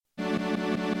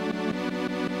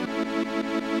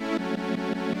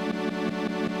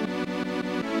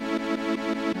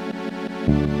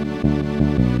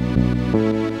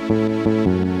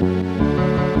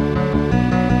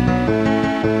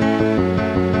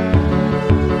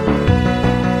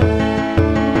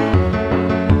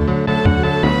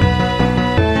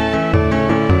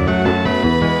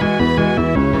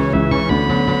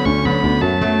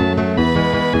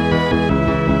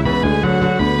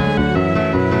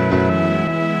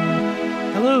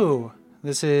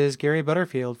This is Gary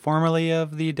Butterfield, formerly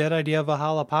of the Dead Idea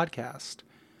Valhalla podcast.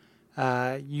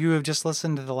 You have just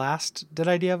listened to the last Dead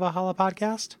Idea Valhalla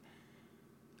podcast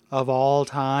of all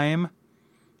time.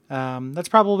 That's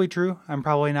probably true. I'm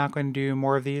probably not going to do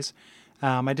more of these.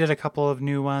 I did a couple of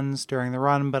new ones during the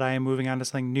run, but I am moving on to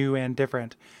something new and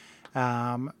different.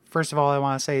 First of all, I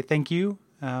want to say thank you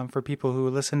for people who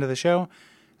listen to the show.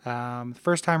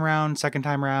 First time around, second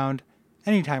time around,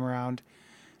 any time around.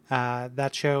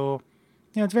 That show...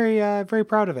 it's very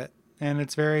proud of it, and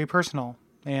it's very personal.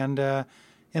 And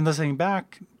in listening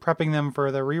back, prepping them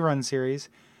for the rerun series,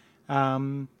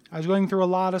 I was going through a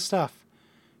lot of stuff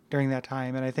during that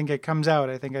time, and I think it comes out.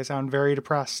 I think I sound very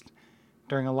depressed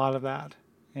during a lot of that.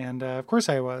 And of course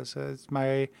I was.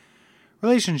 My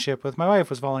relationship with my wife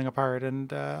was falling apart,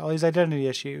 and all these identity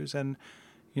issues. And,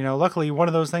 luckily one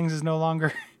of those things is no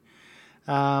longer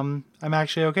I'm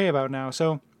actually okay about now.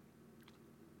 So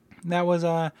that was...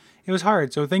 it was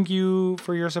hard, so thank you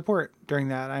for your support during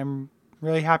that. I'm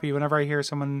really happy whenever I hear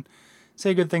someone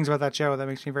say good things about that show. That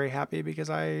makes me very happy because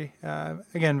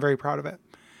again, very proud of it.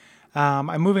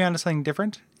 I'm moving on to something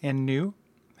different and new,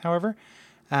 however.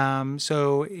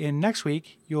 So in next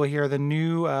week, you will hear the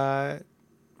new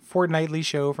fortnightly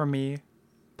show from me,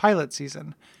 Pilot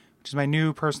Season, which is my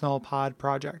new personal pod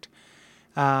project.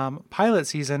 Pilot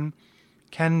Season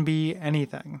can be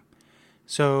anything.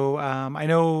 So I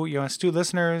know, astute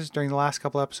listeners, during the last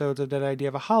couple episodes of Dead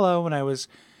Idea Valhalla, when I was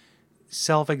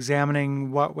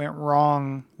self-examining what went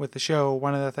wrong with the show,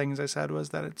 one of the things I said was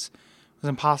that it was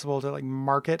impossible to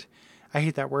market. I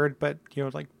hate that word, but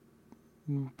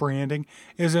branding.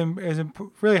 It was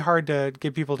really hard to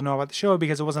get people to know about the show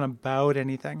because it wasn't about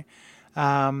anything.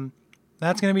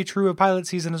 That's going to be true of Pilot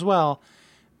Season as well,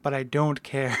 but I don't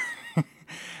care.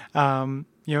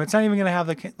 It's not even going to have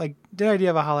Dead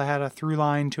Idea Valhalla had a through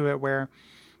line to it where,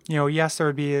 yes, there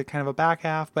would be a kind of a back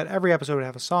half, but every episode would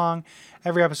have a song.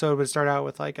 Every episode would start out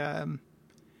with like a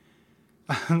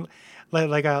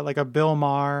Bill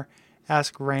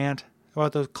Maher-esque rant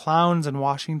about those clowns in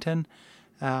Washington.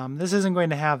 This isn't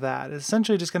going to have that. It's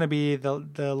essentially just going to be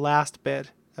the last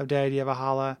bit of Dead Idea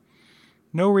Valhalla.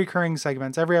 No recurring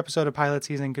segments. Every episode of Pilot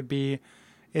Season could be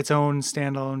its own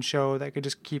standalone show that could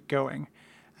just keep going.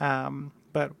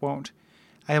 But won't.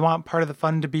 I want part of the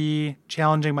fun to be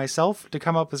challenging myself to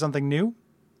come up with something new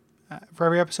for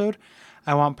every episode.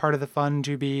 I want part of the fun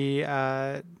to be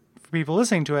for people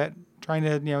listening to it, trying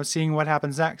to, seeing what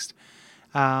happens next.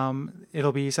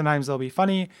 Sometimes they'll be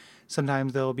funny.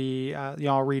 Sometimes they'll be,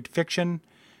 I'll read fiction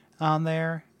on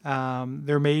there.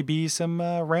 There may be some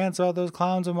rants about those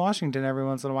clowns in Washington every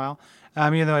once in a while,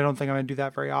 even though I don't think I'm going to do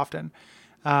that very often.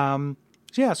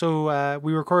 So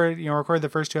we recorded the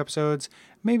first two episodes.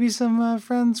 Maybe some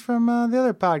friends from the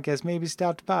other podcast maybe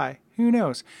stopped by. Who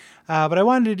knows? But I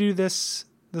wanted to do this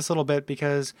little bit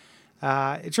because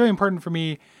it's really important for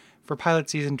me for Pilot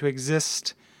Season to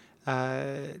exist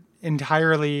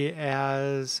entirely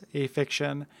as a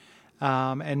fiction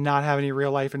and not have any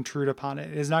real life intrude upon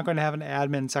it. It is not going to have an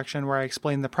admin section where I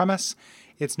explain the premise.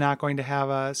 It's not going to have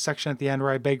a section at the end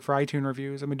where I beg for iTunes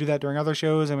reviews. I'm going to do that during other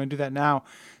shows. I'm going to do that now.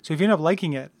 So if you end up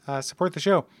liking it, support the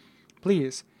show,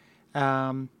 please.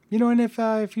 And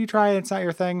if you try it's not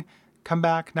your thing, come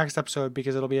back next episode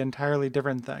because it'll be an entirely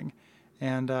different thing.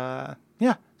 And so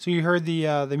you heard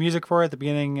the music for it at the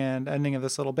beginning and ending of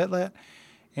this little bitlet.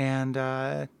 And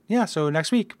so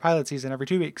next week, Pilot Season every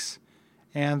 2 weeks.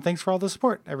 And thanks for all the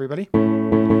support, everybody.